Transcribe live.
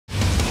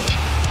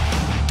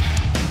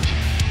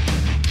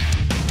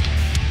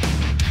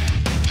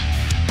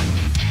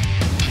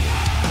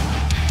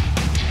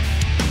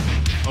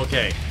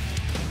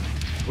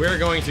we're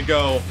going to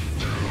go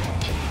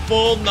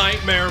full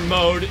nightmare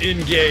mode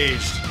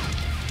engaged.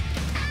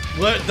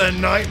 Let the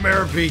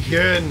nightmare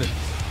begin.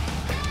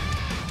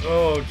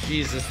 Oh,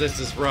 Jesus, this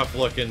is rough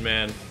looking,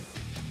 man.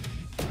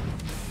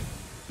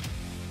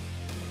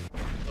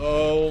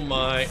 Oh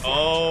my,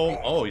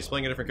 oh, he's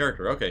playing a different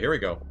character. Okay, here we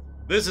go.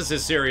 This is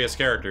his serious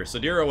character.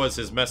 Sadira was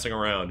his messing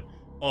around.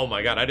 Oh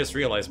my god, I just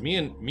realized me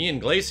and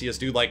Glacius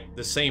do like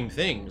the same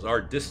things. Our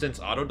distance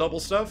auto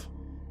double stuff.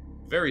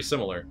 Very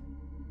similar.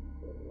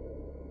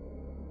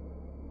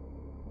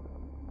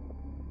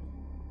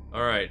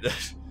 Alright.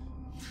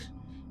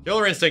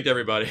 Killer Instinct,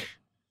 everybody.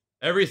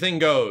 Everything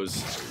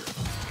goes.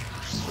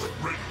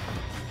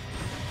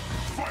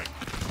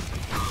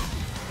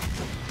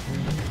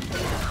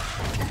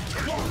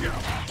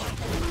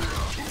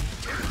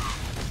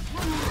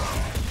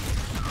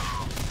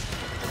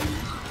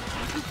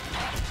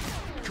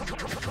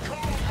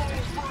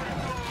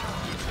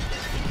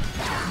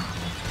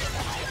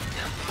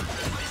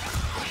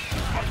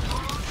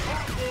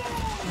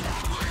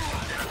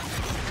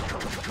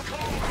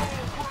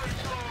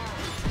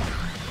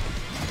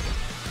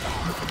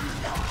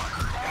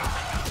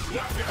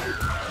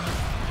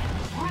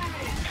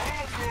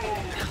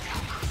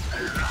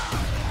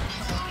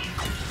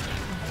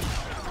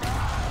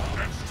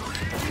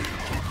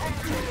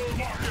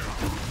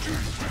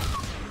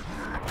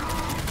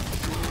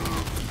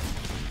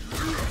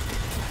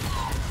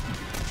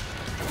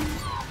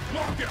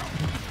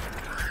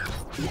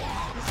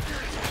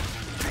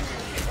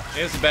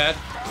 It's bad.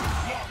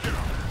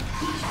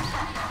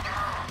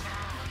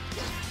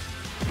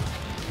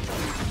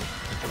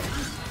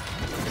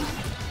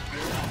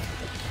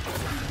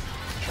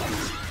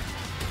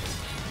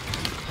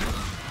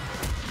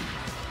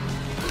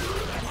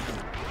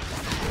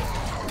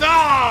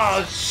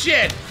 Oh,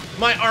 shit!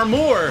 My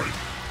armor!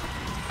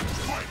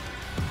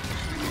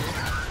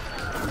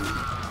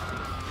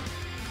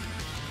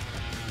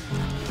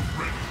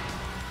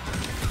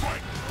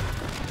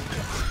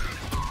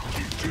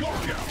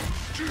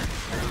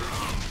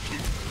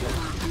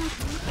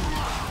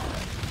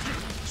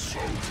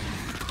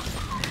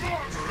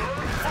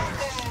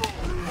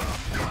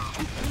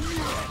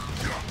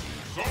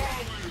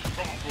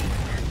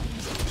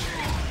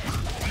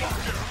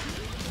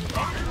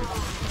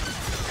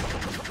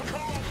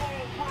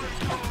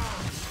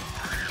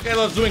 This guy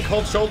loves doing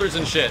cold shoulders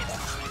and shit.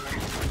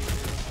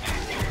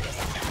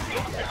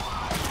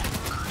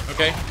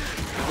 Okay.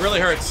 It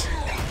really hurts.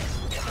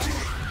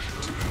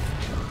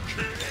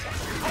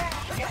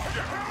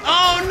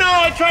 Oh no,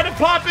 I tried to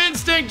pop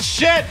instinct!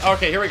 Shit!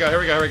 Okay, here we go,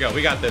 here we go, here we go.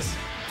 We got this.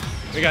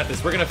 We got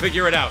this. We're gonna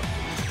figure it out.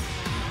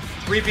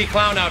 Creepy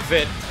clown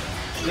outfit.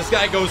 This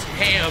guy goes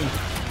ham.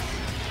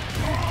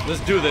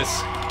 Let's do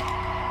this.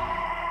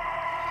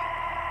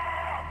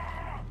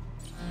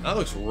 That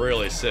looks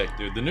really sick,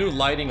 dude. The new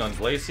lighting on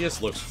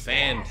Glacius looks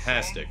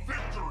fantastic.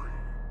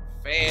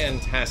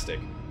 Fantastic.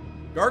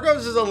 Gargos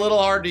is a little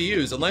hard to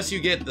use unless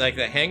you get like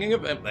the hang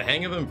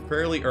of him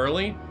fairly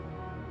early.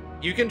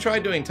 You can try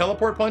doing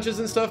teleport punches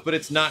and stuff, but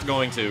it's not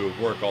going to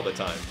work all the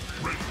time.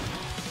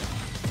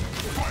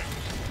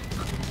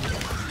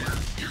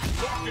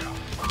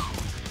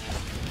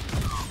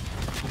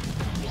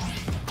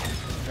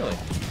 Really?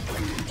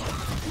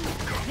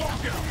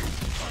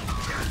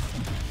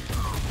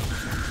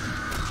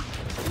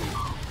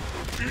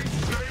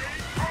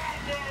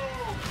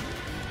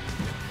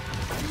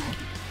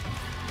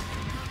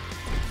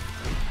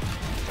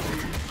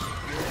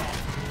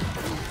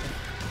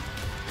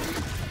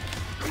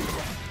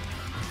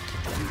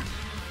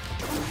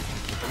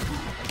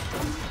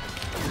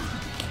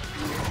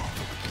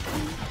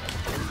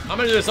 I'm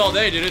gonna do this all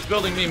day, dude. It's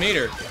building me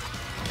meter.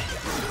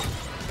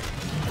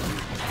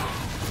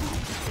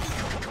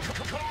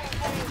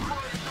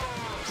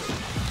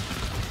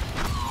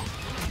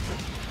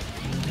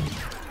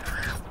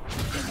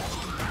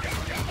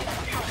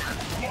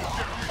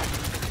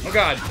 Oh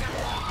god.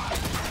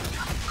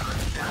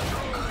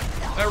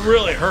 That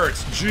really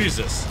hurts.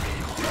 Jesus.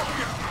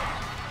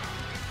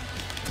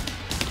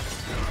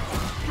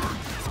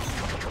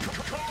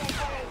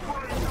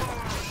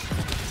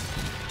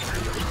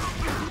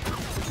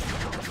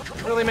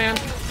 Really, man?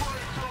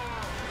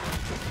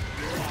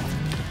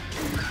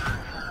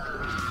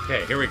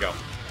 Okay, here we go.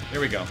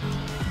 Here we go.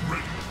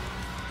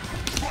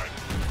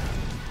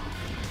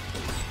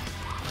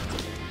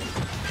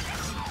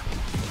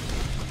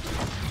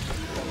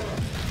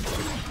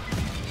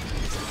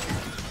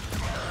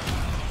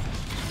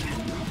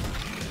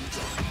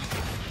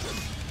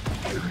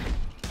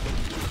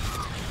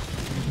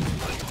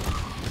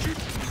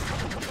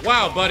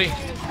 Wow, buddy.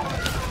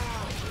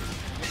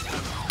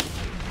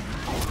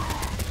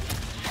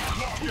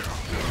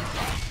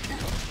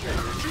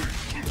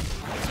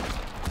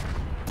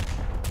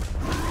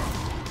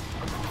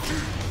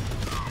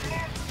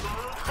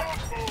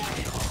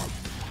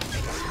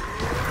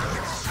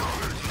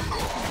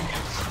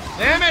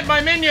 Damn it, my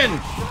minion!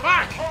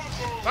 Fuck!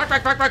 Fuck,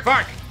 fuck, fuck, fuck,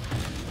 fuck!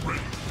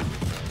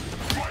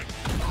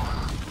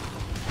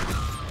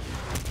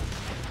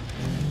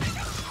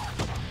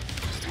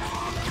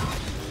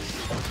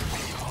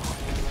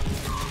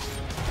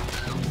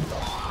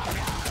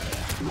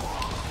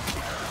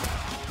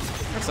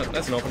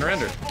 That's an open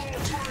render.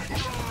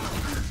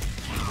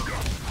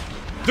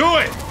 Do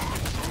it!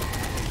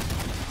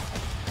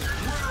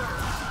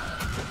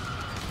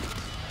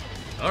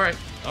 Alright,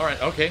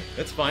 alright, okay.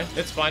 It's fine,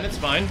 it's fine, it's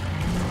fine.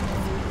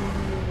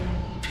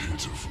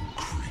 Pitiful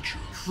creature.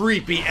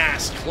 Creepy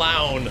ass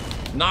clown.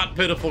 Not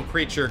pitiful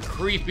creature,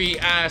 creepy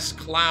ass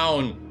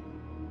clown.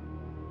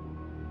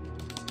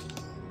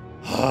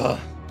 There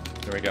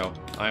we go.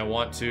 I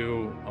want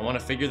to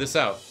figure this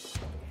out.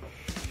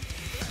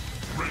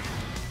 Ready.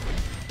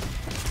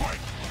 Fight.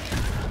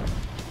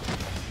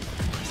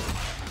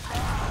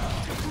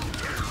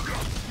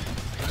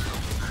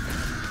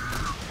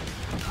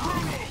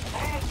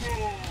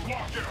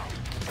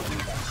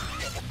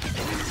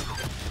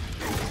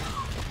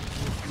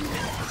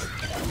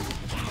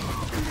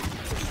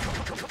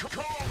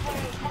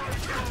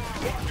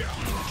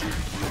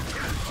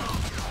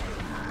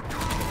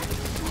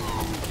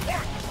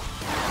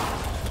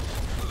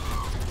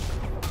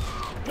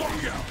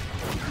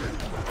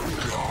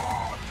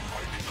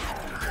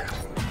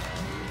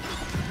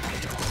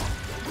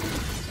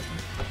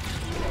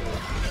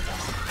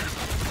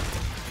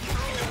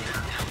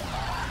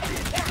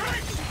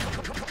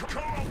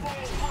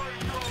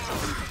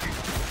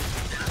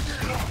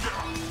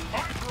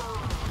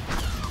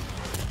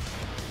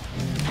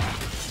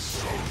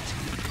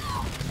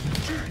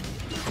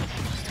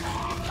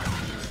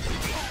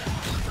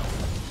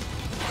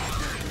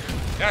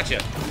 Gotcha.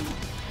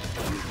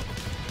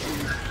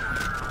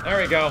 There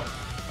we go.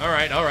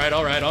 Alright, alright,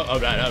 alright,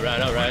 alright,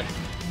 alright, alright.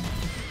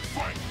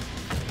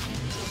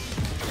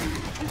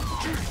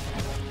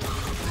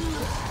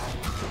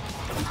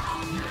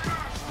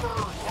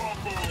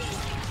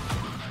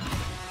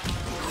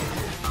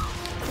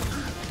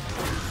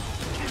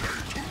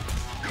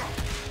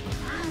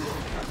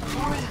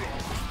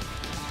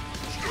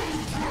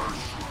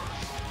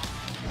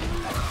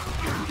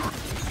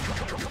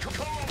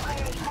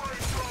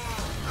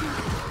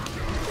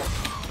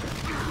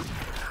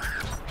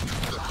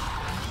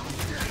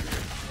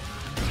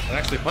 That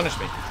actually punished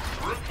me.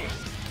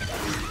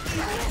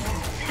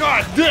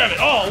 God damn it!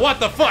 Oh, what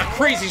the fuck?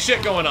 Crazy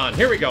shit going on.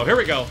 Here we go, here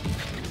we go.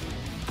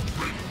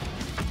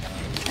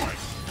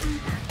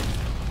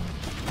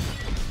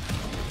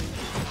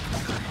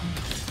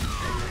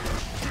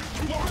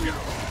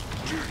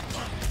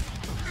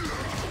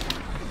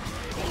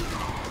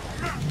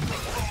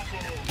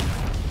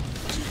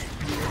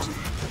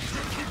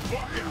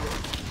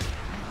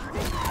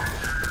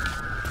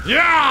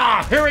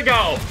 Yeah! Here we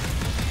go!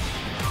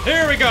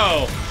 Here we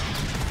go!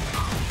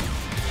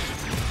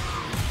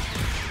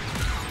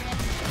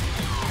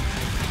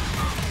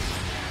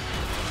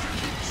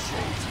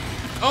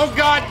 Oh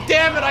god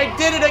damn it, I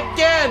did it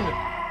again!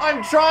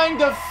 I'm trying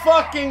to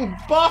fucking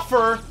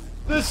buffer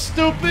the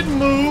stupid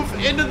move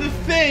into the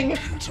thing,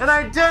 and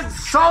I did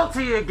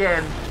salty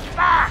again!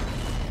 Ah!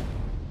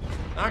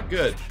 Not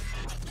good.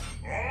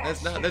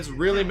 That's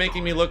really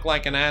making me look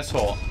like an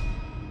asshole.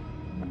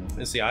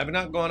 Let's see, I've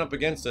not gone up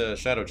against a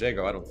Shadow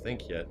Jago, I don't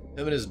think yet. Him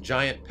and his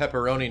giant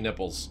pepperoni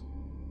nipples.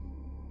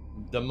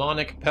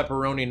 Demonic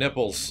pepperoni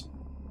nipples.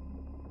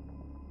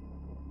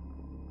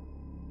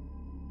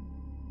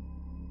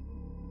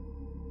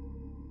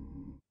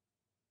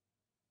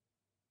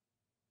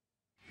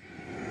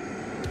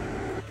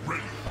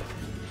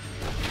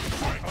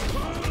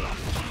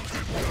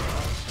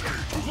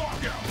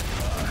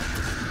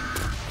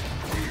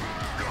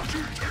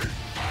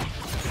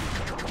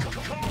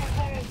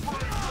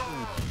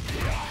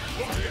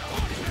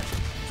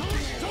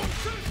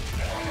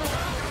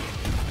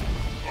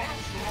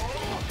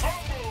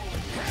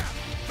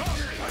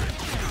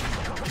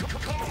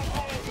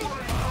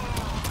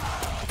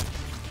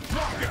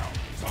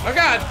 Oh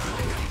god!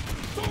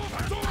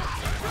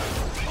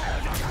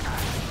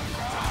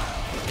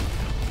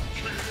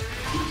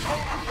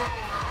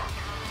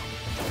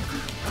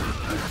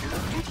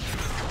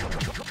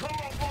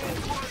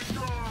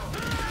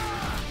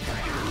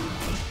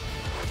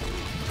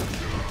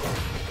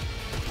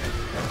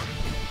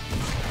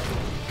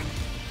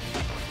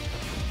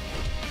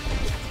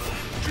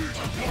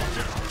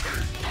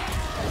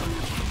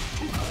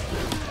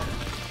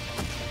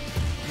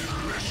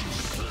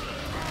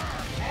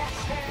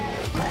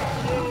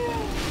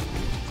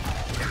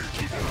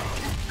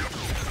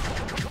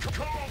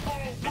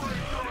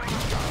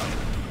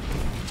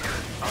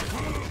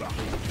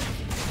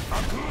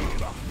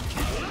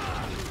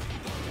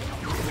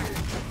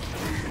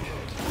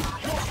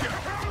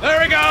 There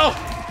we go!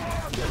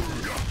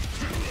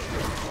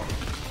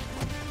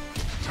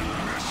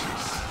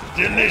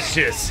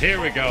 Delicious!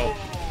 Here we go.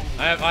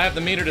 I have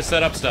the meter to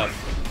set up stuff.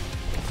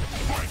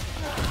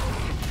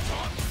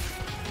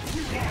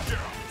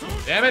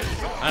 Damn it!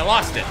 I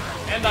lost it.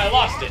 And I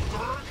lost it.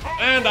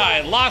 And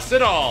I lost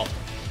it all.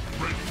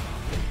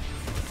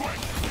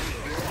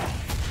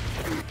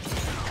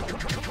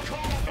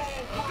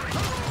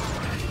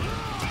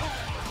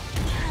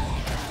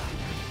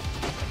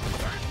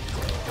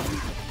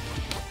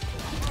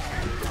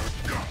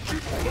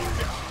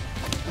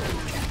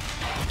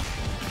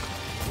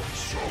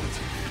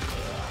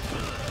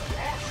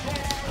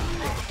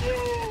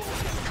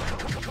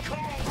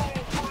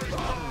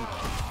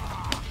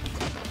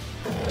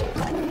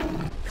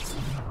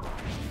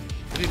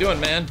 doing,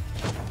 man?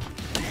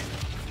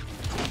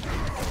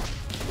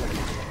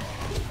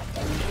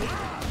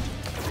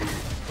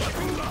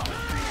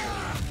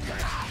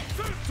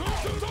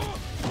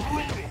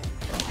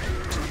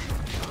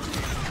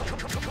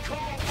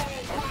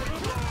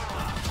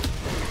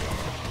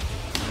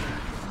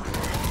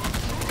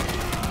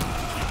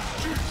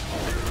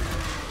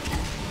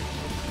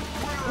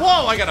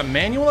 Whoa, I got a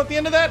manual at the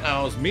end of that?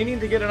 I was meaning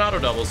to get an auto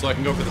double so I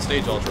can go for the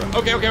stage ultra.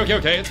 Okay, okay, okay,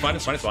 okay. It's fine,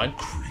 it's fine, it's fine.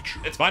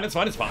 It's fine, it's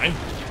fine, it's fine.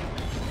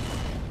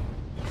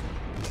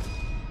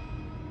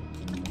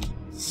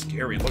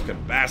 Scary looking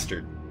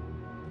bastard.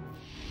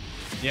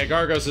 Yeah,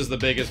 Gargos is the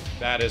biggest,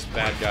 baddest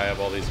bad guy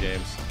of all these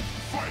games.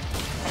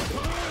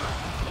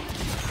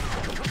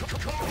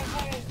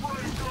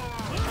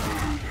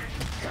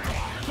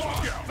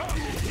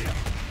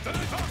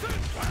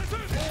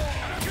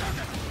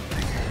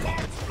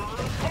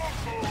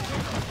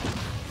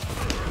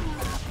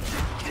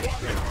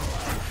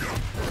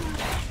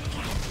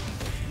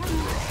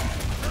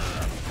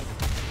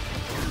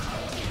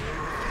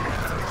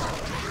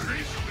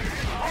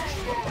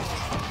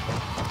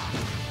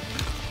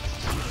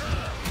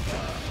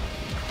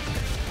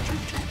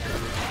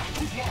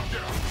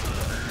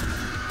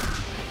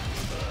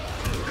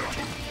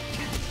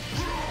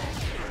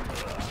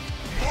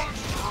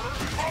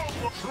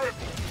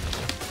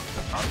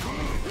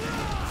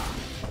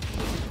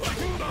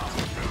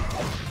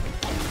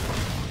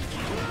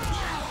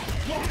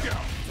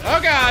 Oh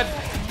god!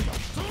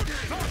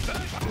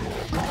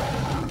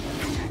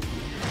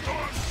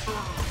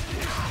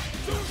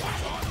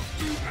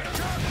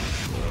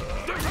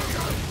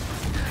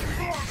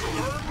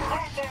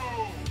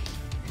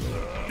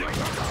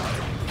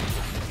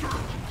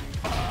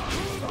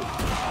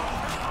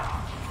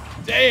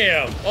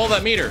 Damn! All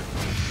that meter.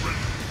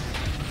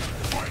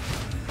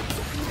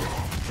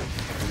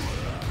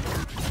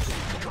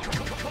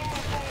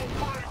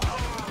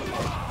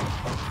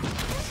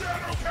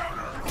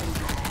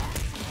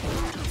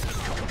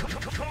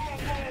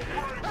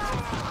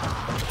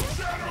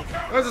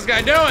 What's this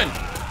guy doing?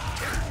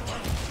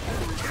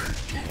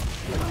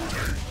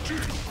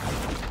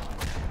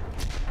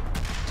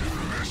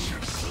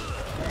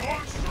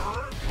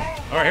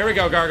 All right, here we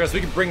go, Gargos. We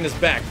can bring this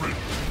back.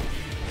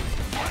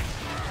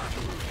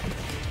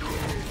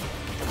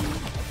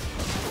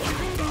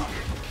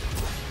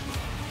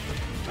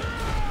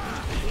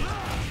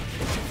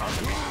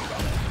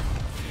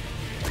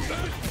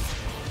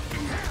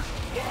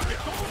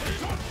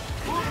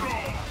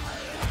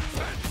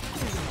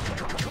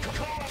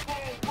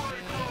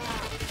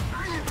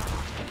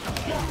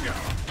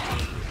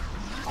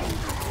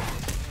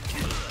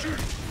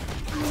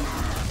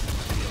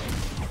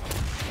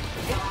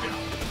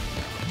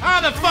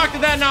 How the fuck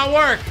did that not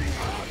work?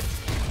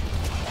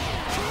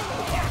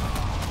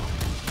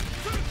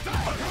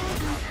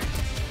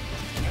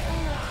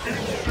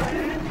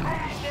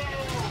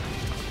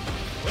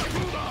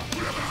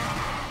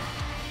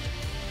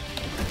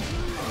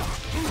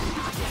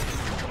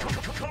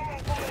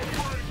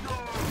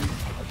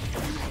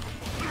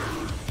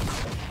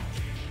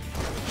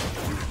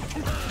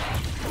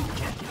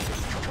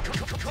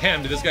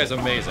 Damn, dude, this guy's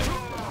amazing.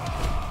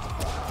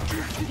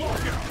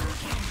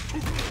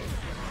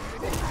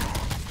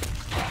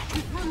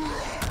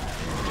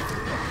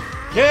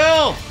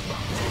 Kill!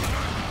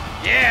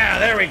 Yeah,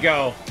 there we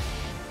go.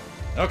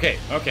 Okay,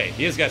 okay.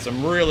 He's got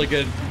some really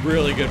good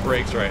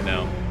breaks right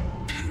now.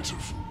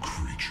 Pitiful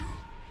creature.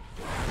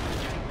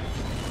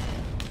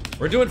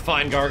 We're doing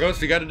fine, Gargos.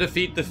 We gotta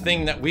defeat the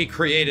thing that we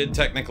created,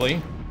 technically.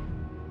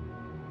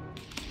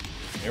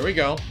 Here we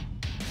go.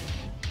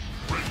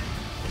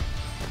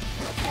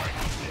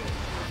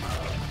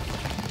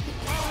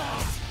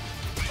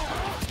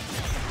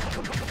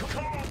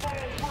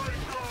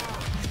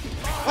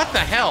 What the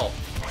hell?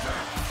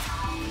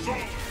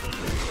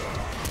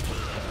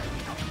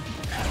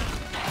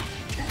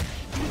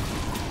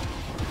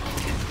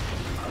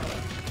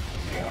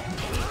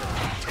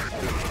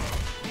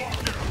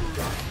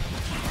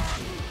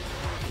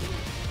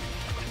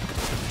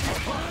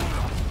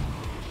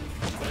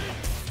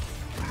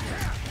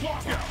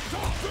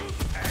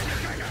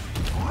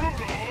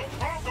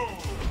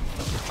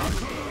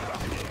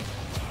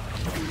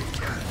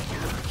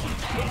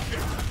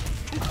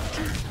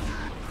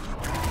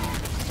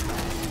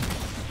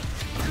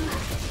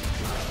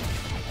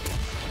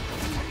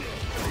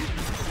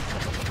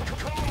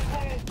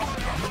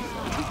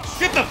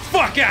 Get the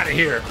fuck out of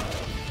here!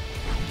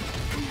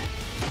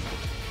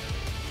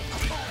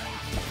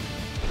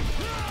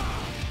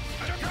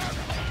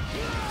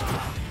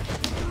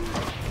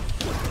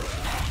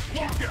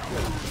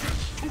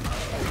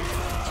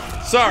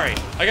 Sorry,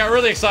 I got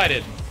really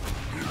excited.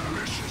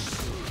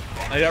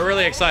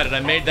 I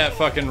made that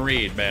fucking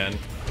read, man.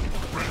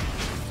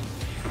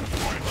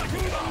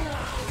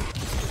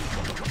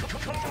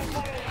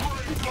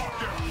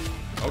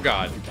 Oh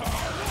god.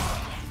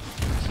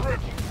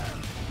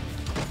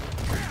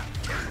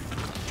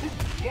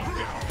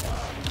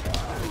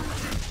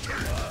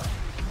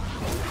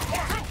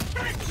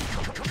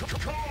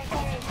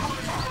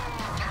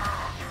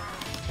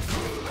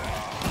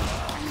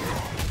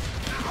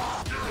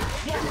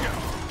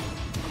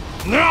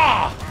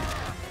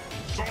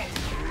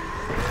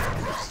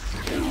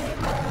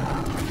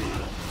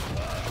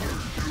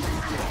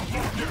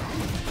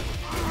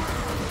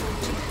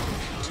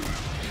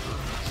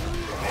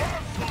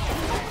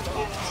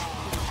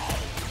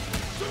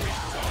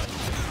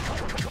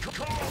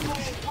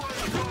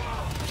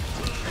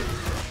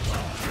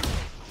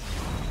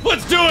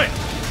 Let's do it!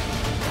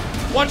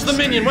 Watch the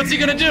minion. What's he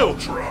gonna do?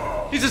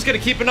 He's just gonna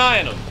keep an eye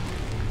on him.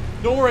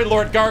 Don't worry,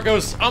 Lord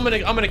Gargos. I'm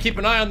gonna keep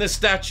an eye on this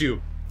statue.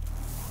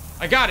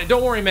 I got it.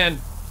 Don't worry, man.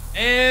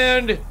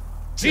 And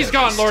he's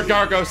gone, Lord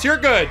Gargos. You're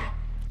good.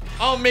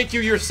 I'll make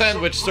you your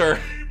sandwich, sir.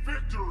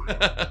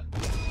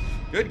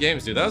 Good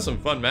games, dude. That was some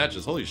fun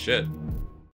matches. Holy shit.